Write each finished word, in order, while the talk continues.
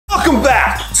Welcome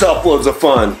back to Uploads of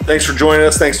Fun. Thanks for joining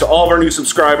us. Thanks to all of our new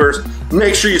subscribers.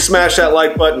 Make sure you smash that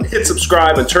like button, hit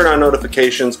subscribe, and turn on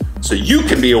notifications so you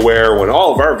can be aware when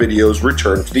all of our videos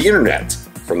return to the internet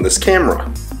from this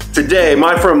camera. Today,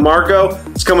 my friend Marco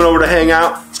is coming over to hang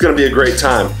out. It's gonna be a great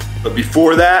time. But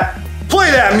before that,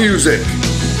 play that music.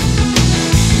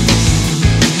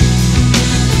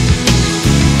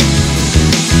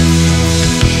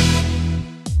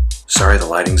 Sorry the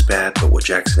lighting's bad, but what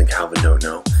Jackson and Calvin don't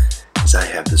know is I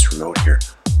have this remote here.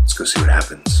 Let's go see what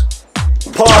happens.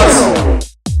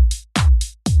 Pause!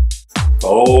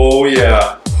 Oh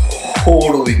yeah,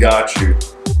 totally got you.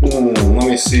 Let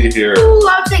me see here. Ooh,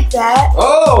 I'll take that.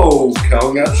 Oh,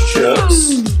 Calvin got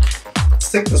chips.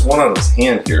 Let's take this one out of his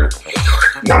hand here.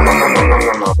 Nom, nom, nom, nom,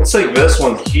 nom, nom. Let's take this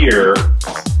one here,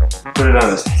 put it on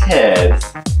his head.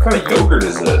 What kind of yogurt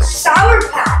is this? Sour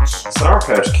Patch. Sour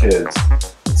Patch Kids.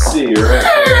 Let's see, right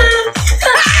here.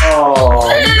 Oh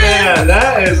man,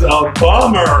 that is a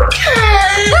bummer.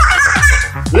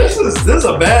 This is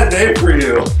a bad day for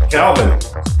you, Calvin.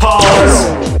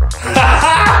 Pause.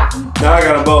 Now I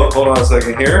got them both. Hold on a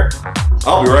second here.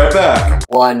 I'll be right back.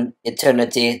 One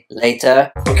eternity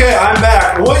later. Okay, I'm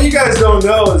back. And what you guys don't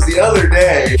know is the other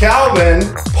day, Calvin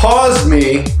paused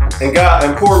me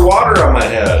and poured water on my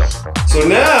head. So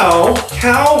now,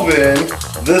 Calvin,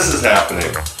 this is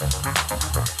happening.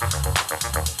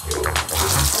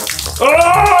 Oh!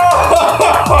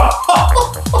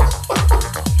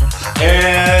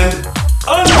 And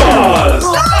unpause.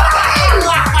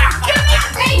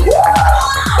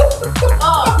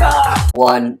 Oh God.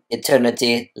 One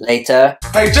eternity later.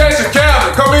 Hey, Jason,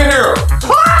 Calvin, come in here.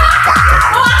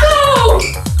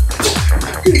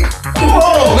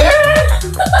 Oh, man.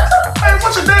 Hey,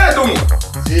 what's your dad doing?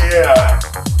 Yeah.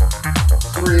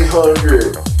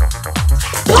 300.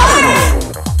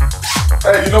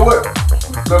 Hey, you know what?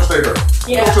 Let's stay there.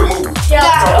 Yeah. Go to the movie.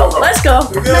 Yeah. Go, go, go. Let's go.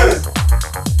 You good?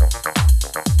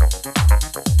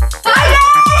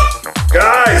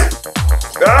 Guys!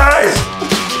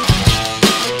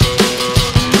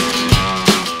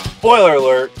 Spoiler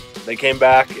alert, they came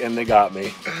back and they got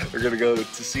me. We're gonna go to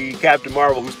see Captain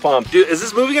Marvel, who's pumped. Dude, is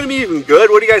this movie gonna be even good?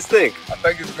 What do you guys think? I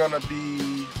think it's gonna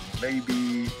be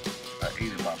maybe an 80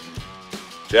 movie.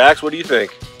 Jax, what do you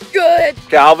think? Good.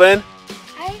 Calvin?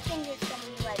 I think it's gonna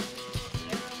be like.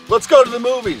 Let's go to the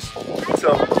movies.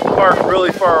 So, park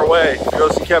really far away to go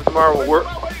see Captain Marvel.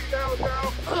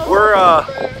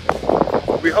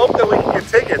 We hope that we can get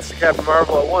tickets to Captain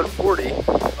Marvel at 140.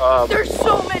 There's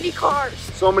so many cars.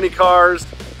 So many cars.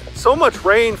 So much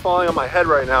rain falling on my head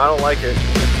right now. I don't like it.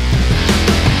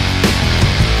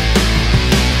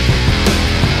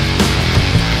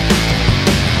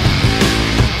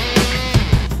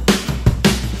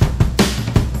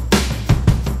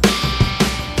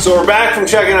 So we're back from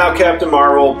checking out Captain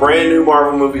Marvel. Brand new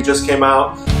Marvel movie just came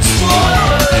out.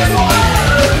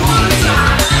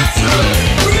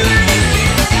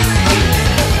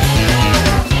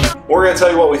 We're gonna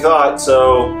tell you what we thought,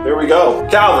 so here we go.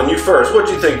 Calvin, you first. What'd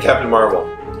you think of Captain Marvel?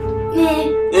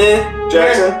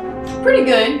 Jackson? Pretty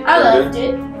good. I loved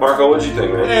it. Marco, what'd you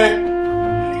think, man?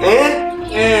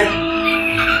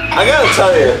 I gotta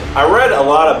tell you, I read a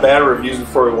lot of bad reviews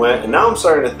before we went, and now I'm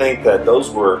starting to think that those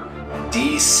were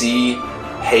DC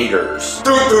haters.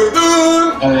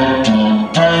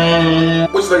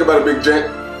 What you think about a Big Jack?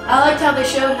 I liked how they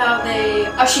showed how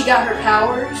she got her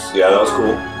powers. Yeah, that was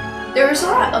cool. There was a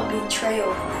lot of betrayal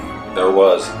in there. There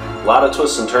was. A lot of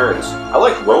twists and turns. I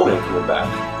like Ronan coming back.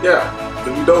 Yeah.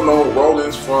 If you don't know,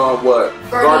 Roland's from what?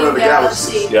 Guardians of the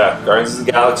Galaxy. Yeah, Guardians of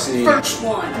the Galaxy. First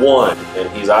one. And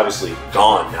he's obviously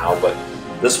gone now, but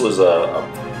this was a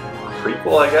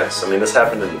prequel, I guess. I mean, this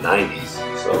happened in the 90s,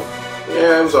 so.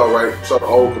 Yeah, it was alright. So the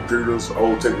old computers,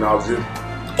 old technology,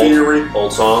 theory.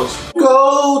 Old songs.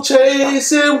 Go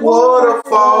chasing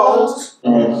waterfalls.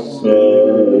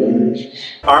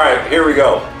 Alright, here we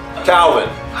go. Calvin,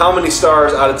 how many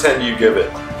stars out of 10 do you give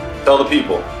it? Tell the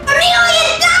people.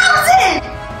 1,000,000!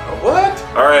 What?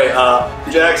 Alright,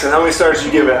 Jackson, how many stars do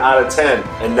you give it out of 10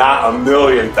 and not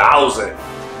 1,000,000?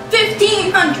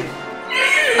 1,500.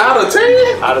 Out of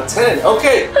 10? Out of 10.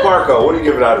 Okay, Marco, what do you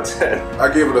give it out of 10? I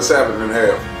give it a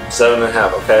 7.5.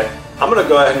 7.5, okay. I'm gonna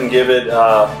go ahead and give it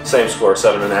same score,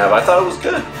 7.5. I thought it was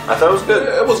good.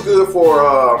 Yeah, it was good for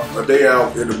a day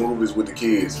out in the movies with the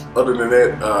kids. Other than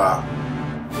that,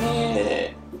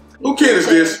 who kid is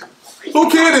this? Who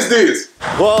kid is this?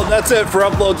 Well, that's it for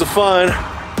Uploads of Fun.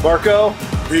 Marco,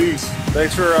 Peace.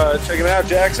 thanks for checking it out.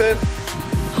 Jackson.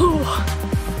 Oh,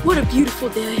 what a beautiful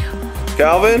day.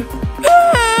 Calvin.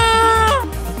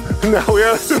 Now we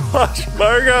have to watch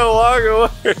Marco walk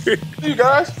away. See you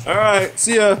guys. All right,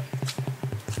 see ya.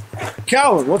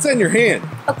 Calvin, what's in your hand?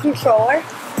 A controller.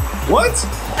 What?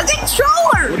 A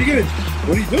controller!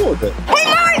 What are you doing with it? Hey,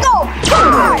 Margo!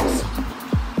 Charge!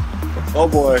 Oh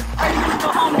boy. Are you gonna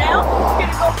go home now? You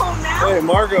gonna go home now? Hey,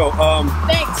 Margo.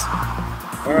 Thanks.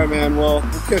 All right, man. Well,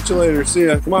 we'll catch you later. See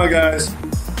ya. Come on, guys.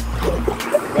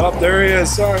 Oh, there he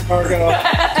is. Sorry, Margo.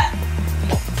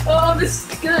 Oh, this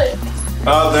is good.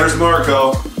 There's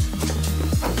Margo.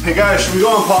 Hey, guys, should we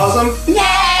go and pause him? Yeah!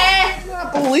 I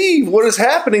cannot believe what is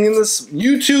happening in this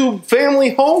YouTube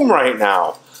family home right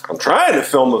now. I'm trying to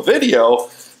film a video,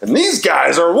 and these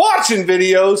guys are watching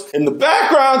videos in the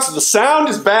background, so the sound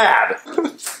is bad.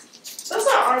 That's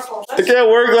not our fault. It can't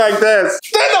work like this.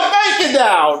 Stand the bacon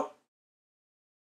down!